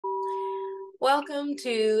Welcome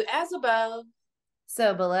to As Above.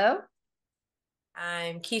 So below,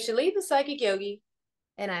 I'm Kisha Lee, the Psychic Yogi.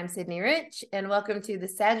 and I'm Cidnee Rich, and welcome to the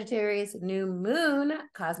Sagittarius New Moon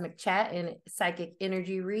Cosmic Chat and Psychic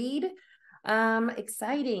Energy Read.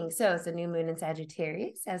 Exciting. So it's a new moon in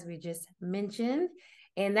Sagittarius, as we just mentioned,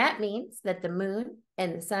 and that means that the moon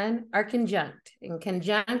and the sun are conjunct. And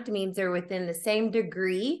conjunct means they're within the same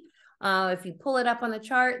degree. If you pull it up on the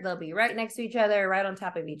chart, they'll be right next to each other, right on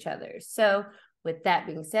top of each other. So with that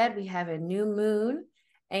being said, we have a new moon.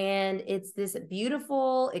 And it's this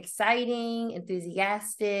beautiful, exciting,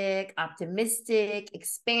 enthusiastic, optimistic,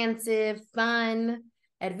 expansive, fun,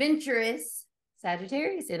 adventurous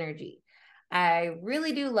Sagittarius energy. I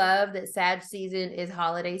really do love that Sag season is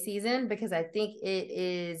holiday season because I think it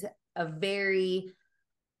is a very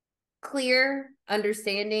clear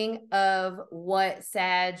understanding of what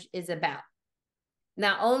Sag is about.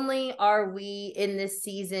 Not only are we in this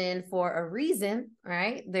season for a reason,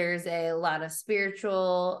 right? There's a lot of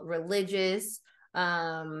spiritual, religious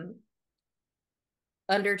undertones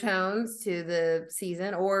to the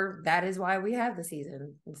season, or that is why we have the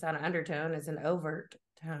season. It's not an undertone, it's an overt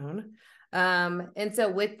tone. And so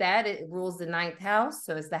with that, it rules the ninth house.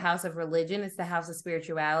 So it's the house of religion, it's the house of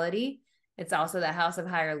spirituality, it's also the house of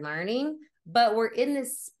higher learning. But we're in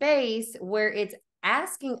this space where it's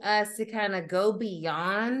asking us to kind of go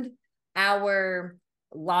beyond our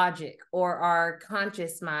logic or our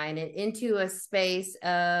conscious mind and into a space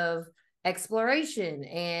of exploration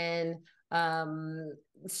and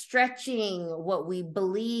stretching what we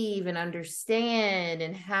believe and understand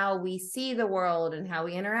and how we see the world and how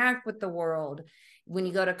we interact with the world. When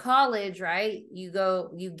you go to college, right, you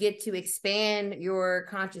get to expand your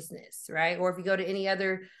consciousness, right? Or if you go to any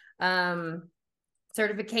other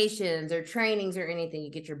certifications or trainings or anything,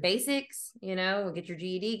 you get your basics, get your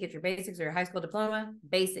GED, get your basics or your high school diploma,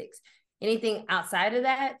 basics. Anything outside of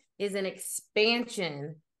that is an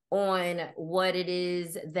expansion on what it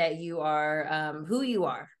is that you are, who you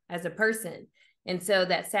are as a person. And so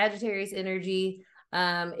that Sagittarius energy,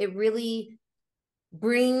 it really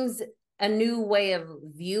brings a new way of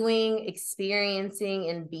viewing, experiencing,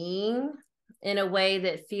 and being in a way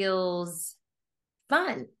that feels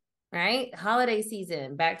fun, right? Holiday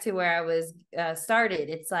season, back to where I was started.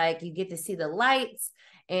 It's like you get to see the lights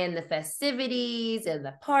and the festivities and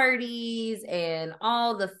the parties and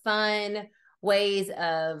all the fun ways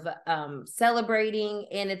of celebrating.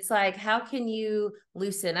 And it's like, how can you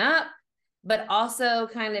loosen up, but also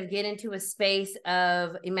kind of get into a space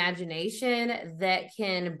of imagination that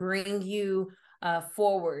can bring you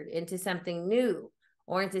forward into something new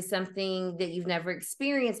or into something that you've never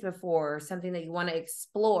experienced before, or something that you want to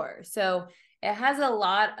explore. So it has a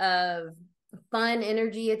lot of fun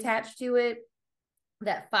energy attached to it.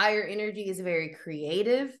 That fire energy is very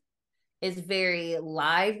creative, is very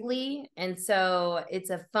lively. And so it's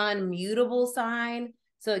a fun, mutable sign.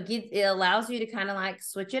 So it allows you to kind of like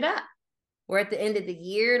switch it up. We're at the end of the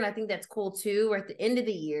year, and I think that's cool too. We're at the end of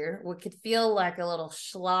the year, what could feel like a little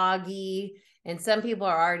sloggy, and some people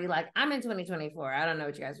are already like, I'm in 2024. I don't know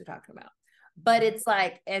what you guys are talking about. But it's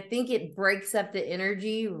like, I think it breaks up the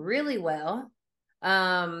energy really well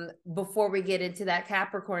before we get into that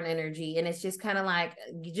Capricorn energy. And it's just kind of like,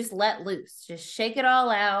 you just let loose, just shake it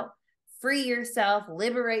all out, free yourself,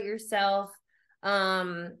 liberate yourself,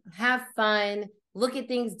 have fun, look at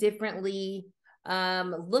things differently,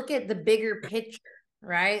 look at the bigger picture,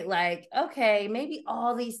 right? Like, okay, maybe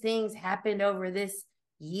all these things happened over this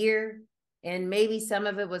year, and maybe some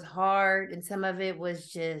of it was hard and some of it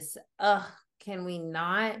was just, can we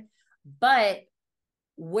not? But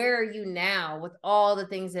where are you now with all the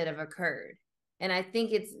things that have occurred? And I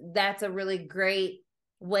think that's a really great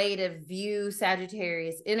way to view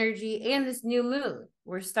Sagittarius energy and this new moon.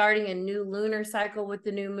 We're starting a new lunar cycle with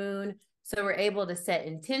the new moon. So we're able to set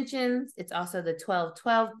intentions. It's also the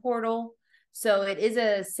 12/12 portal. So it is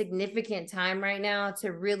a significant time right now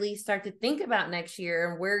to really start to think about next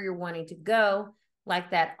year and where you're wanting to go,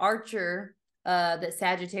 like that archer that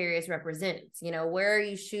Sagittarius represents. Where are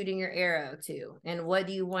you shooting your arrow to? And what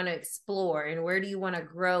do you want to explore? And where do you want to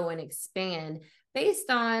grow and expand based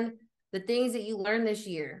on the things that you learned this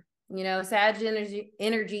year? Sag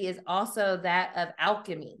energy is also that of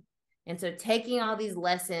alchemy. And so taking all these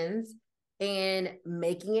lessons and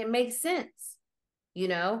making it make sense.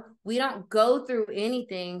 We don't go through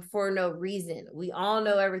anything for no reason. We all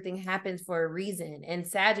know everything happens for a reason. And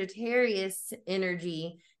Sagittarius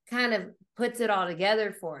energy kind of puts it all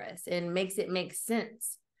together for us and makes it make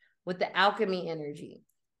sense with the alchemy energy.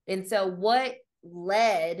 And so what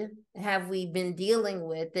lead have we been dealing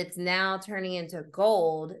with that's now turning into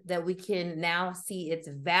gold that we can now see its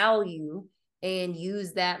value and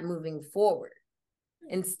use that moving forward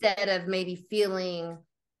instead of maybe feeling,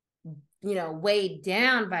 weighed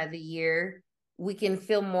down by the year. We can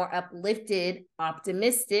feel more uplifted,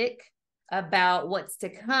 optimistic about what's to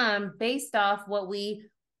come based off what we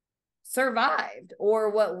survived or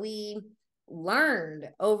what we learned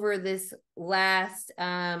over this last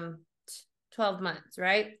 12 months,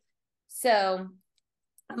 right? So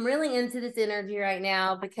I'm really into this energy right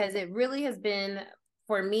now because it really has been,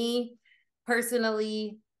 for me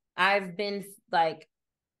personally, I've been like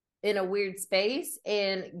in a weird space,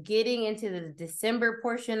 and getting into the December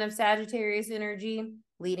portion of Sagittarius energy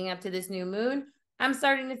leading up to this new moon, I'm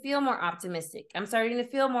starting to feel more optimistic. I'm starting to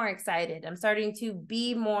feel more excited. I'm starting to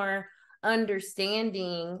be more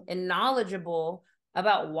understanding and knowledgeable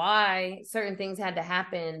about why certain things had to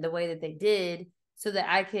happen the way that they did, so that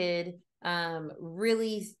I could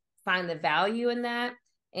really find the value in that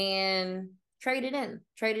and trade it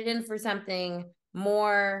in for something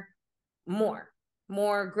more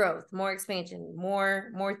growth, more expansion,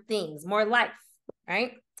 more things, more life,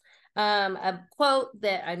 right? A quote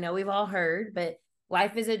that I know we've all heard, but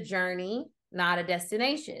life is a journey, not a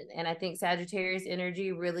destination. And I think Sagittarius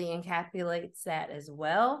energy really encapsulates that as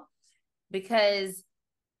well, because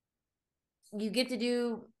you get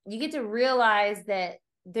to realize that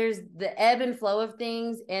there's the ebb and flow of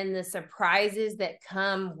things and the surprises that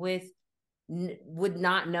come with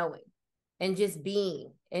not knowing and just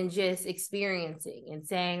being and just experiencing and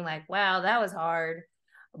saying like, wow, that was hard,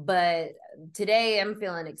 but today I'm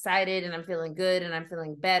feeling excited and I'm feeling good and I'm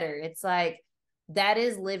feeling better. It's like, that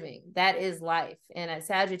is living, that is life. And a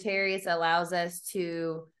Sagittarius allows us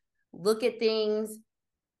to look at things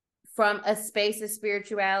from a space of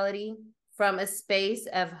spirituality, from a space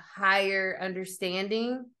of higher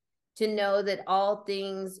understanding, to know that all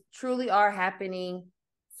things truly are happening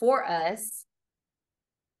for us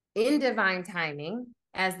in divine timing,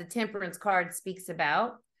 as the Temperance card speaks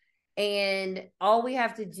about. And all we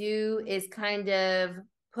have to do is kind of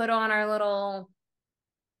put on our little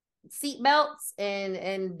seat belts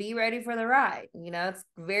and be ready for the ride. It's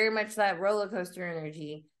very much that roller coaster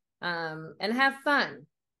energy, and have fun,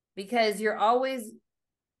 because you're always,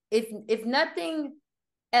 if nothing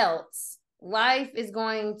else, life is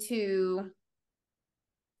going to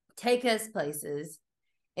take us places,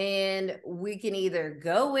 and we can either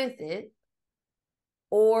go with it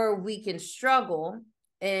or we can struggle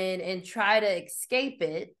and try to escape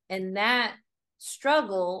it. And that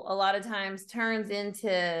struggle a lot of times turns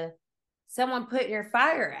into someone putting your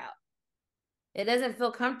fire out. It doesn't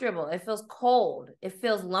feel comfortable. It feels cold. It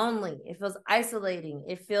feels lonely. It feels isolating.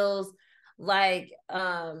 It feels like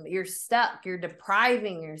you're stuck. You're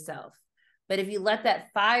depriving yourself. But if you let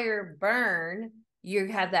that fire burn, you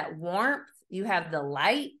have that warmth. You have the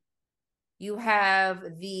light. You have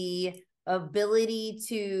the ability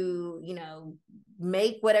to,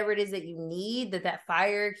 make whatever it is that you need, that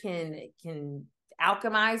fire can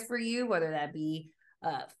alchemize for you, whether that be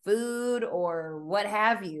food or what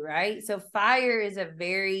have you, right? So fire is a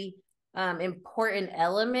very important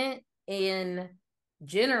element in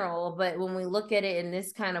general, but when we look at it in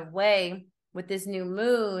this kind of way with this new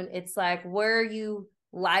moon, it's like, where are you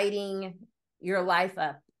lighting your life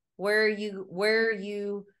up? Where are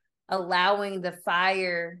you allowing the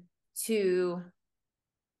fire to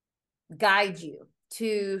guide you,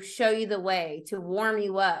 to show you the way, to warm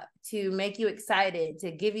you up, to make you excited,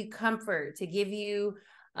 to give you comfort, to give you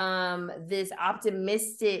this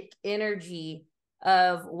optimistic energy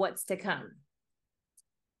of what's to come.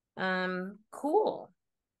 Cool.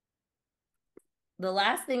 The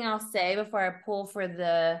last thing I'll say before I pull for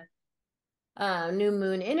the new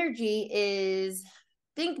moon energy is,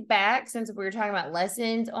 think back, since we were talking about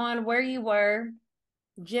lessons, on where you were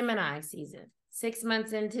Gemini season, 6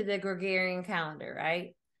 months into the Gregorian calendar,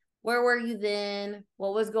 right? Where were you then?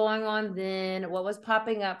 What was going on then? What was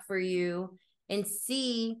popping up for you? And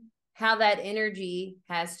see how that energy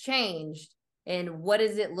has changed, and what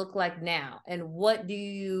does it look like now? And what do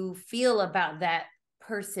you feel about that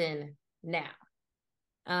person now?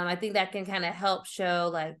 I think that can kind of help show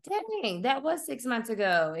like, dang, that was 6 months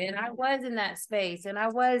ago, and I was in that space, and I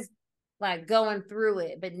was like going through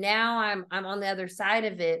it, but now I'm on the other side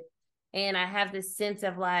of it, and I have this sense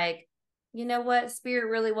of like, you know what, spirit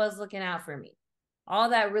really was looking out for me. All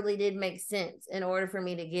that really did make sense in order for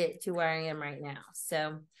me to get to where I am right now.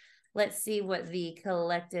 So let's see what the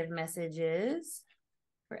collective message is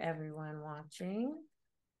for everyone watching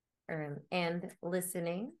and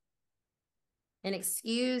listening. And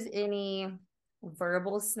excuse any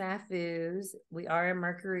verbal snafus. We are in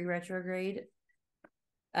Mercury retrograde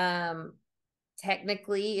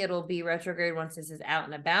technically it'll be retrograde once this is out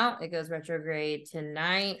and about. It goes retrograde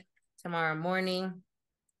tonight, tomorrow morning.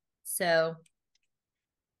 So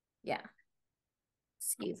yeah,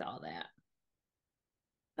 excuse all that.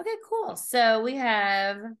 Okay, cool. So we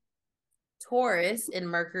have Taurus and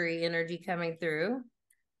Mercury energy coming through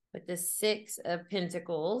with the Six of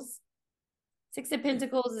Pentacles. Six of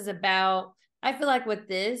Pentacles is about, I feel like with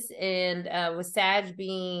this and with Sag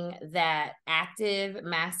being that active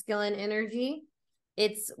masculine energy,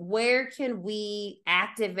 it's where can we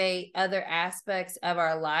activate other aspects of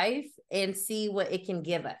our life and see what it can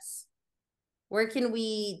give us? Where can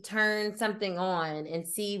we turn something on and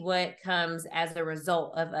see what comes as a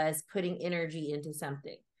result of us putting energy into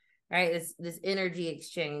something, right? This energy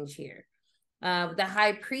exchange here. The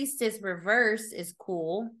High Priestess reverse is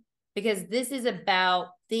cool because this is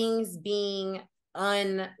about things being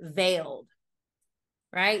unveiled,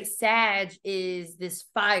 right? Sag is this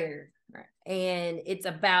fire, right? And it's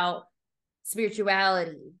about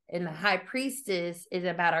spirituality. And the High Priestess is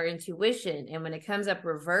about our intuition. And when it comes up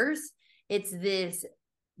reverse, it's this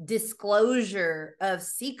disclosure of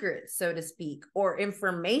secrets, so to speak, or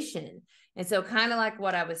information. And so kind of like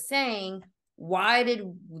what I was saying, why did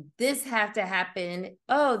this have to happen?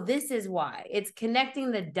 Oh, this is why. It's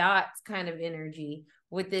connecting the dots kind of energy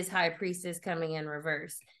with this High Priestess coming in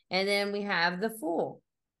reverse. And then we have the Fool.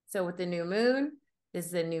 So with the new moon, this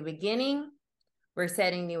is a new beginning. We're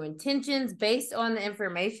setting new intentions based on the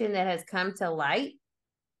information that has come to light,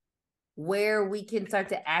 where we can start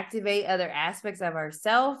to activate other aspects of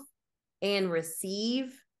ourselves and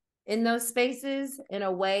receive in those spaces in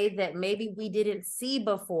a way that maybe we didn't see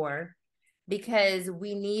before because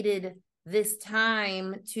we needed this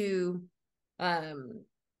time to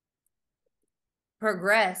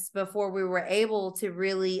progress before we were able to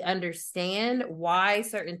really understand why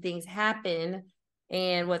certain things happen.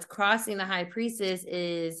 And what's crossing the High Priestess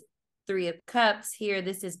is Three of Cups here.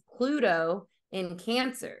 This is Pluto in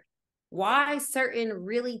Cancer. Why certain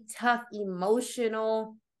really tough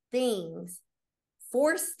emotional things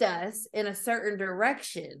forced us in a certain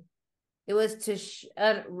direction. It was to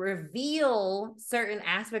reveal certain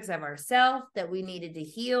aspects of ourselves that we needed to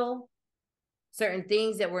heal, certain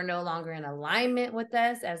things that were no longer in alignment with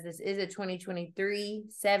us, as this is a 2023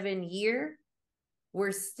 7 year.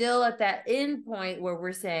 We're still at that end point where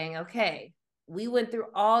we're saying, okay, we went through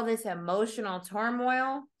all this emotional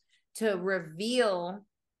turmoil to reveal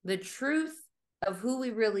the truth of who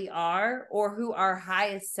we really are or who our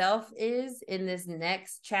highest self is in this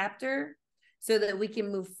next chapter so that we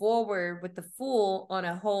can move forward with the Fool on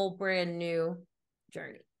a whole brand new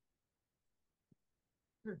journey.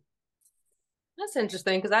 That's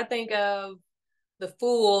interesting because I think of the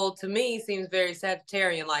Fool, to me, seems very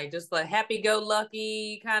Sagittarian, like just like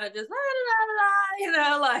happy-go-lucky, kind of just la,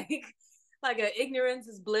 la, la, la, like an ignorance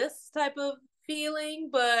is bliss type of feeling,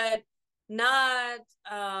 but not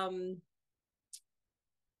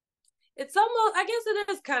it's almost, I guess it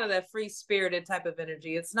is kind of that free-spirited type of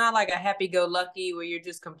energy. It's not like a happy-go-lucky where you're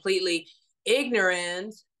just completely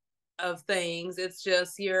ignorant of things. It's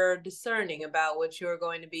just you're discerning about what you're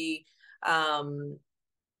going to be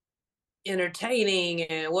entertaining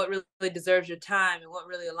and what really deserves your time and what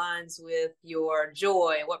really aligns with your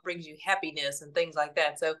joy and what brings you happiness and things like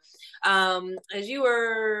that. So as you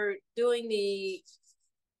were doing the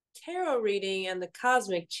tarot reading and the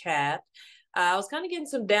cosmic chat, I was kind of getting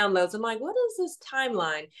some downloads. I'm like, what is this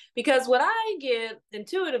timeline? Because what I get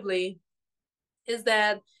intuitively is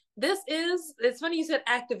that it's funny you said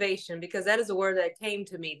activation, because that is a word that came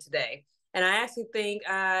to me today. And I actually think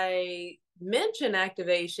I mentioned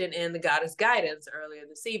activation in the Goddess Guidance earlier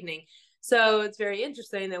this evening. So it's very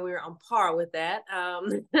interesting that we were on par with that.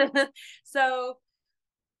 So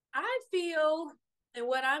I feel, and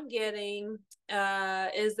what I'm getting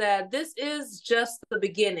is that this is just the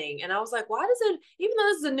beginning. And I was like, why does it, even though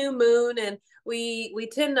this is a new moon and we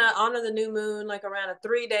tend to honor the new moon like around a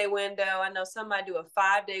 3-day window. I know some might do a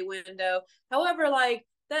 5-day window. However, like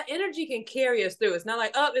that energy can carry us through. It's not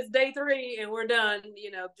like, oh, it's day 3 and we're done,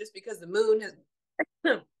 just because the moon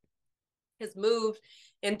has moved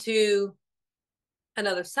into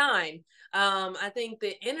another sign. I think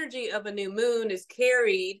the energy of a new moon is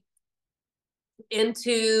carried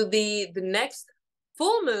into the next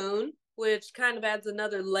full moon, which kind of adds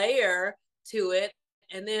another layer to it,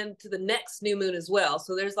 and then to the next new moon as well.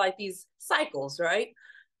 So there's like these cycles, right?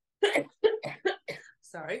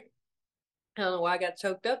 Sorry. I don't know why I got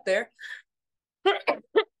choked up there.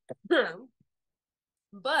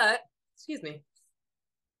 But, excuse me.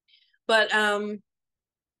 But yeah, I'm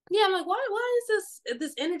like, why is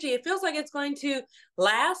this energy? It feels like it's going to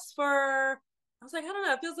last for I was like, I don't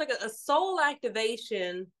know, it feels like a soul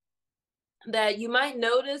activation that you might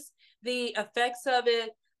notice the effects of it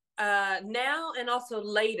now and also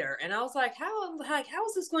later. And I was like, how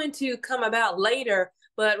is this going to come about later?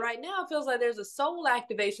 But right now, it feels like there's a soul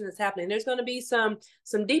activation that's happening. There's going to be some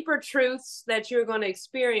deeper truths that you're going to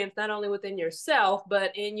experience not only within yourself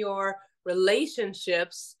but in your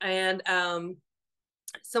relationships. And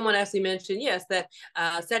someone actually mentioned, yes, that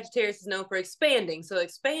Sagittarius is known for expanding. So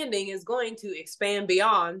expanding is going to expand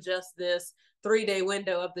beyond just this 3-day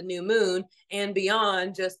window of the new moon and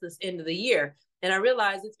beyond just this end of the year. And I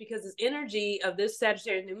realize it's because this energy of this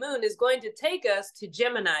Sagittarius new moon is going to take us to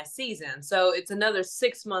Gemini season. So it's another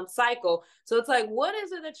 6-month cycle. So it's like, what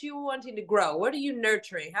is it that you're wanting to grow? What are you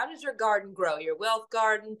nurturing? How does your garden grow? Your wealth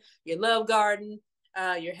garden, your love garden,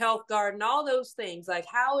 your health garden, all those things. Like,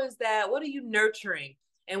 how is that? What are you nurturing?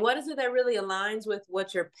 And what is it that really aligns with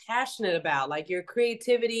what you're passionate about? Like your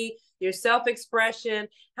creativity, your self-expression.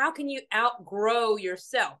 How can you outgrow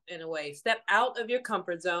yourself in a way? Step out of your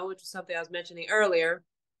comfort zone, which is something I was mentioning earlier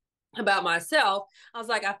about myself. I was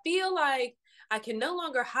like, I feel like I can no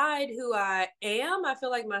longer hide who I am. I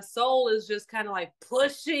feel like my soul is just kind of like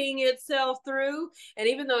pushing itself through. And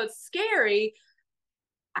even though it's scary,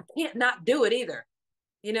 I can't not do it either.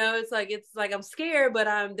 You know, it's like I'm scared,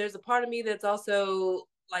 but there's a part of me that's also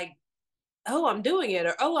like, oh, I'm doing it,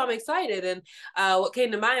 or oh, I'm excited. And what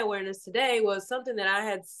came to my awareness today was something that I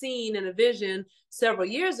had seen in a vision several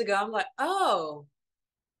years ago. I'm like, oh,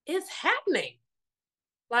 it's happening.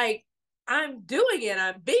 Like, I'm doing it,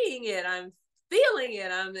 I'm being it, I'm feeling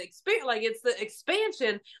it, I'm experiencing, like, it's the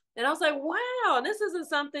expansion. And I was like, wow, this isn't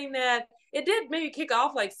something that it did maybe kick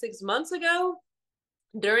off like 6 months ago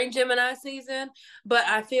during Gemini season, but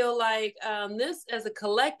I feel like this as a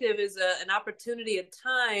collective is an opportunity, a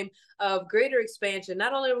time of greater expansion.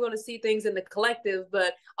 Not only are we going to see things in the collective,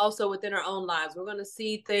 but also within our own lives. We're going to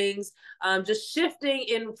see things just shifting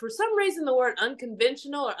in, for some reason, the word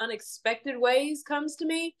unconventional or unexpected ways comes to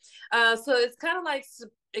me. So it's kind of like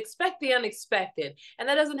expect the unexpected. And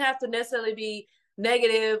that doesn't have to necessarily be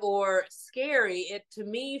negative or scary. It to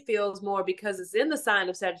me feels more, because it's in the sign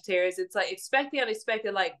of Sagittarius, it's like expect the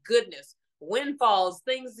unexpected, like goodness, windfalls,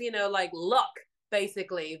 things, you know, like luck,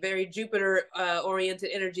 basically very Jupiter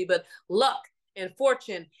oriented energy, but luck and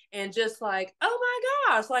fortune, and just like, oh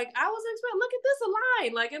my gosh, like I wasn't expecting, look at this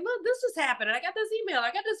align, like, and look, this just happened, and I got this email,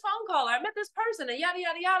 I got this phone call, I met this person, and yada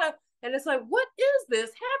yada yada. And it's like, what is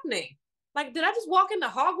this happening? Like, did I just walk into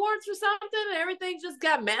Hogwarts or something and everything just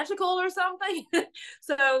got magical or something?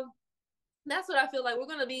 So that's what I feel like we're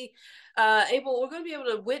going to be we're going to be able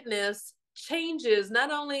to witness changes,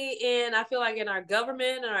 not only in, I feel like in our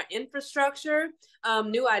government and our infrastructure,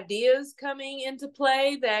 new ideas coming into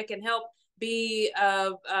play that can help be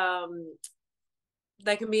that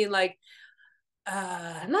can be like,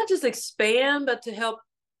 not just expand, but to help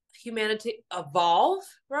humanity evolve,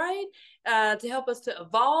 right? To help us to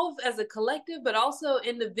evolve as a collective, but also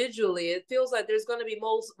individually. It feels like there's going to be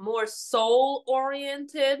more soul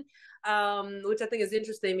oriented, which I think is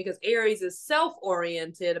interesting because Aries is self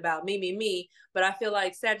oriented, about me, me, me. But I feel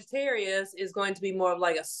like Sagittarius is going to be more of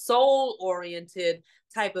like a soul oriented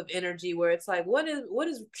type of energy, where it's like, what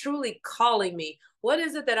is truly calling me? What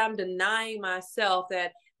is it that I'm denying myself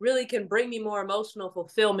that really can bring me more emotional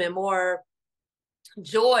fulfillment, more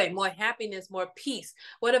joy, more happiness, more peace?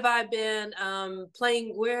 What have I been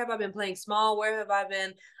playing? Where have I been playing small? Where have I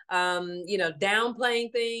been,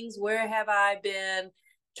 downplaying things? Where have I been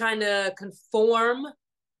trying to conform?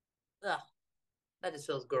 Ugh, that just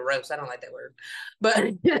feels gross. I don't like that word,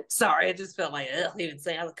 but sorry, it just felt like, ugh, even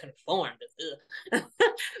saying I was conformed.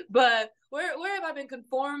 But where have I been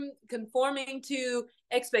conforming to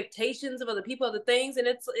expectations of other people, other things? And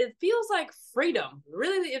it feels like freedom.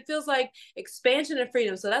 Really, it feels like expansion and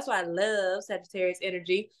freedom. So that's why I love Sagittarius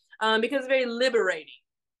energy, because it's very liberating.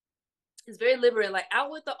 It's very liberating, like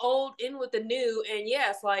out with the old, in with the new. And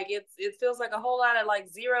yes, like it feels like a whole lot of like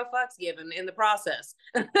zero fucks given in the process.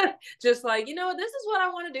 Just like, this is what I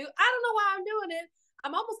want to do. I don't know why I'm doing it.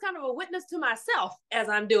 I'm almost kind of a witness to myself as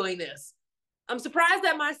I'm doing this. I'm surprised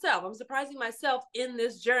at myself. I'm surprising myself in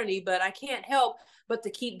this journey, but I can't help but to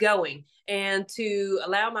keep going and to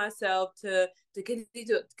allow myself to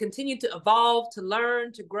continue to evolve, to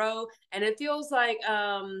learn, to grow. And it feels like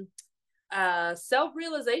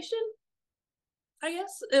self-realization, I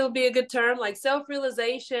guess it would be a good term, like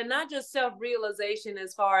self-realization, not just self-realization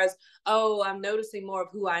as far as, oh, I'm noticing more of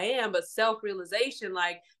who I am, but self-realization,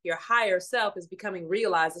 like your higher self is becoming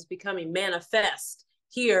realized, it's becoming manifest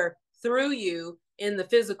here through you in the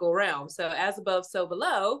physical realm. So as above, so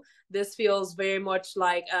below, this feels very much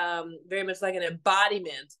like an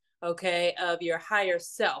embodiment okay, of your higher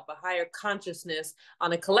self, a higher consciousness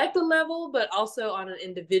on a collective level, but also on an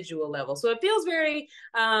individual level. So it feels very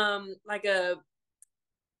like a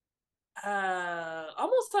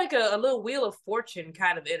almost like a little wheel of fortune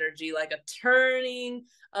kind of energy, like a turning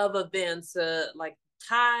of events, like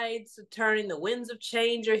tides turning, the winds of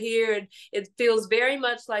change are here. And it feels very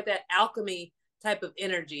much like that alchemy type of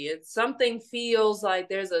energy. It's something feels like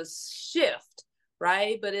there's a shift,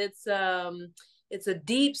 right? But it's a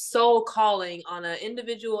deep soul calling on an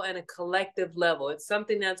individual and a collective level. It's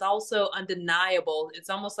something that's also undeniable. It's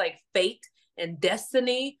almost like fate and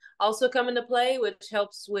destiny also come into play, which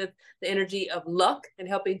helps with the energy of luck and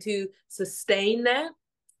helping to sustain that.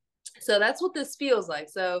 So that's what this feels like.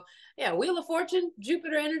 So yeah, Wheel of Fortune,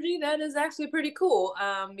 Jupiter energy, that is actually pretty cool,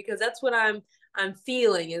 because that's what I'm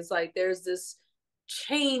feeling is like there's this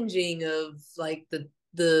changing of like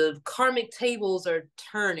the karmic tables are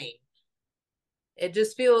turning. It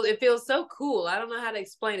feels so cool. I don't know how to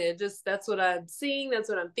explain it. Just that's what I'm seeing, that's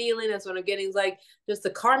what I'm feeling, that's what I'm getting. It's like just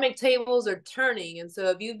the karmic tables are turning. And so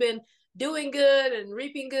if you've been doing good and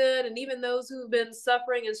reaping good, and even those who've been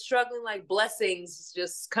suffering and struggling, like blessings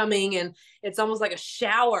just coming, and it's almost like a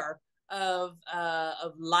shower of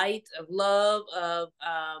light, of love, of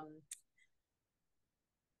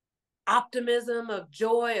optimism, of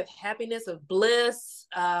joy, of happiness, of bliss.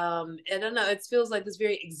 I don't know. It feels like this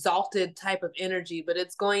very exalted type of energy, but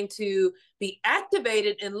it's going to be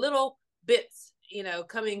activated in little bits,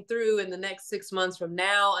 coming through in the next 6 months from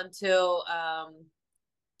now until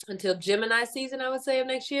Gemini season, I would say, of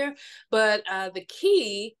next year. But the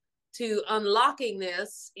key to unlocking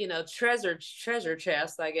this, treasure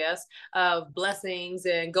chest, I guess, of blessings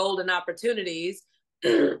and golden opportunities,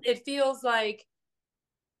 it feels like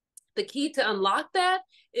the key to unlock that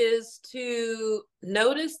is to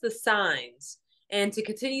notice the signs and to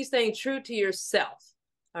continue staying true to yourself.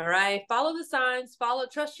 All right. Follow the signs,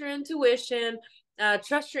 trust your intuition,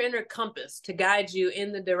 trust your inner compass to guide you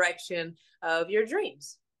in the direction of your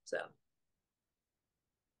dreams. So.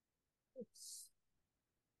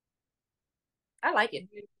 I like it.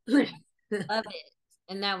 Love it.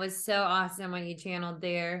 And that was so awesome what you channeled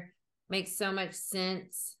there. Makes so much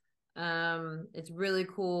sense. It's really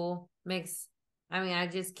cool. I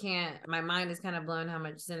just can't, my mind is kind of blown how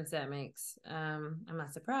much sense that makes. I'm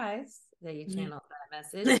not surprised that you channeled that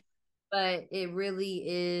message, but it really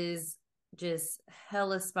is just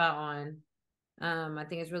hella spot on. I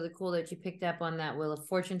think it's really cool that you picked up on that Wheel of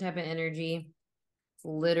Fortune type of energy. It's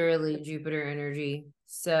literally Jupiter energy.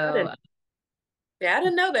 So I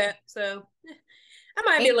didn't know that. So I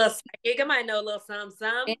might be a little psychic. I might know a little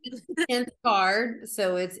something. It's the 10th card,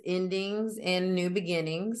 so it's endings and new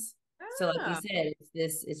beginnings. So like you said,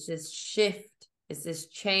 it's this shift, it's this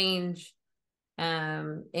change.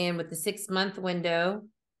 And with the 6-month window,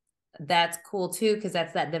 that's cool too, because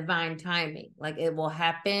that's that divine timing. Like it will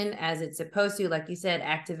happen as it's supposed to, like you said,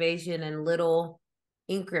 activation in little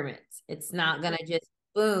increments. It's not gonna just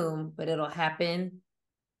boom, but it'll happen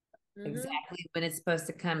exactly when it's supposed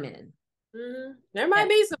to come in. There might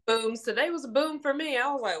be some booms. Today was a boom for me. I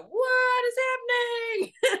was like, what is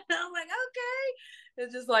happening? I was like, okay.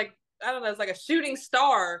 It's just like, I don't know, it's like a shooting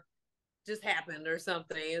star just happened or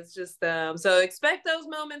something. It's just so expect those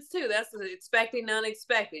moments too. That's expecting the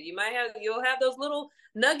unexpected. You'll have those little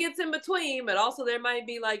nuggets in between, but also there might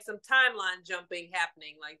be like some timeline jumping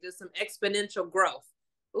happening, like just some exponential growth.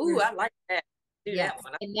 Ooh, I like that. Do Yes. that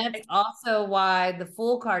one. And that's also why the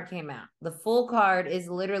Fool card came out. The Fool card is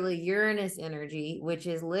literally Uranus energy, which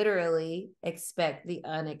is literally expect the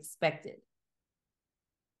unexpected.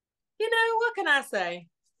 What can I say?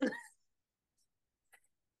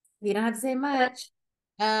 You don't have to say much.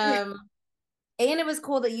 And it was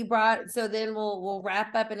cool that you brought, so then we'll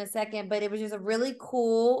wrap up in a second, but it was just a really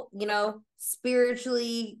cool,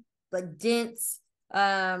 spiritually like dense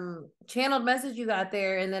channeled message you got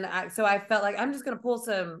there. And then I felt like I'm just gonna pull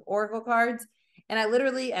some oracle cards, and I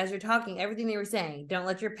literally, as you're talking, everything they were saying, don't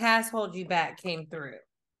let your past hold you back, came through.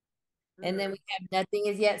 And then we have nothing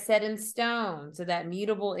is yet set in stone, so that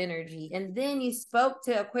mutable energy. And then you spoke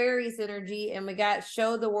to Aquarius energy, and we got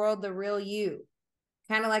show the world the real you,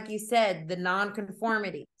 kind of like you said, the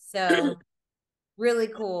non-conformity. So really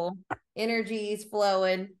cool energies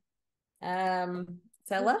flowing. So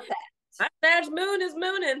I love that. My Sag moon is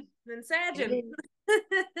mooning and sagging.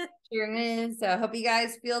 Sure is. So I hope you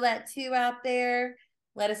guys feel that too out there.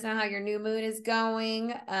 Let us know how your new moon is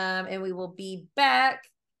going. And we will be back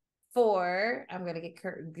for, I'm going to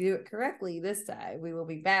do it correctly this time. We will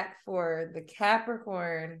be back for the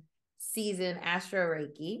Capricorn season Astro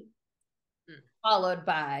Reiki, followed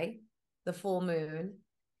by the full moon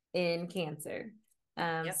in Cancer.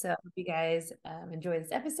 So I hope you guys enjoy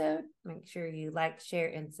this episode. Make sure you like, share,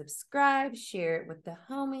 and subscribe. Share it with the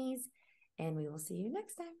homies. And we will see you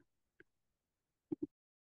next time.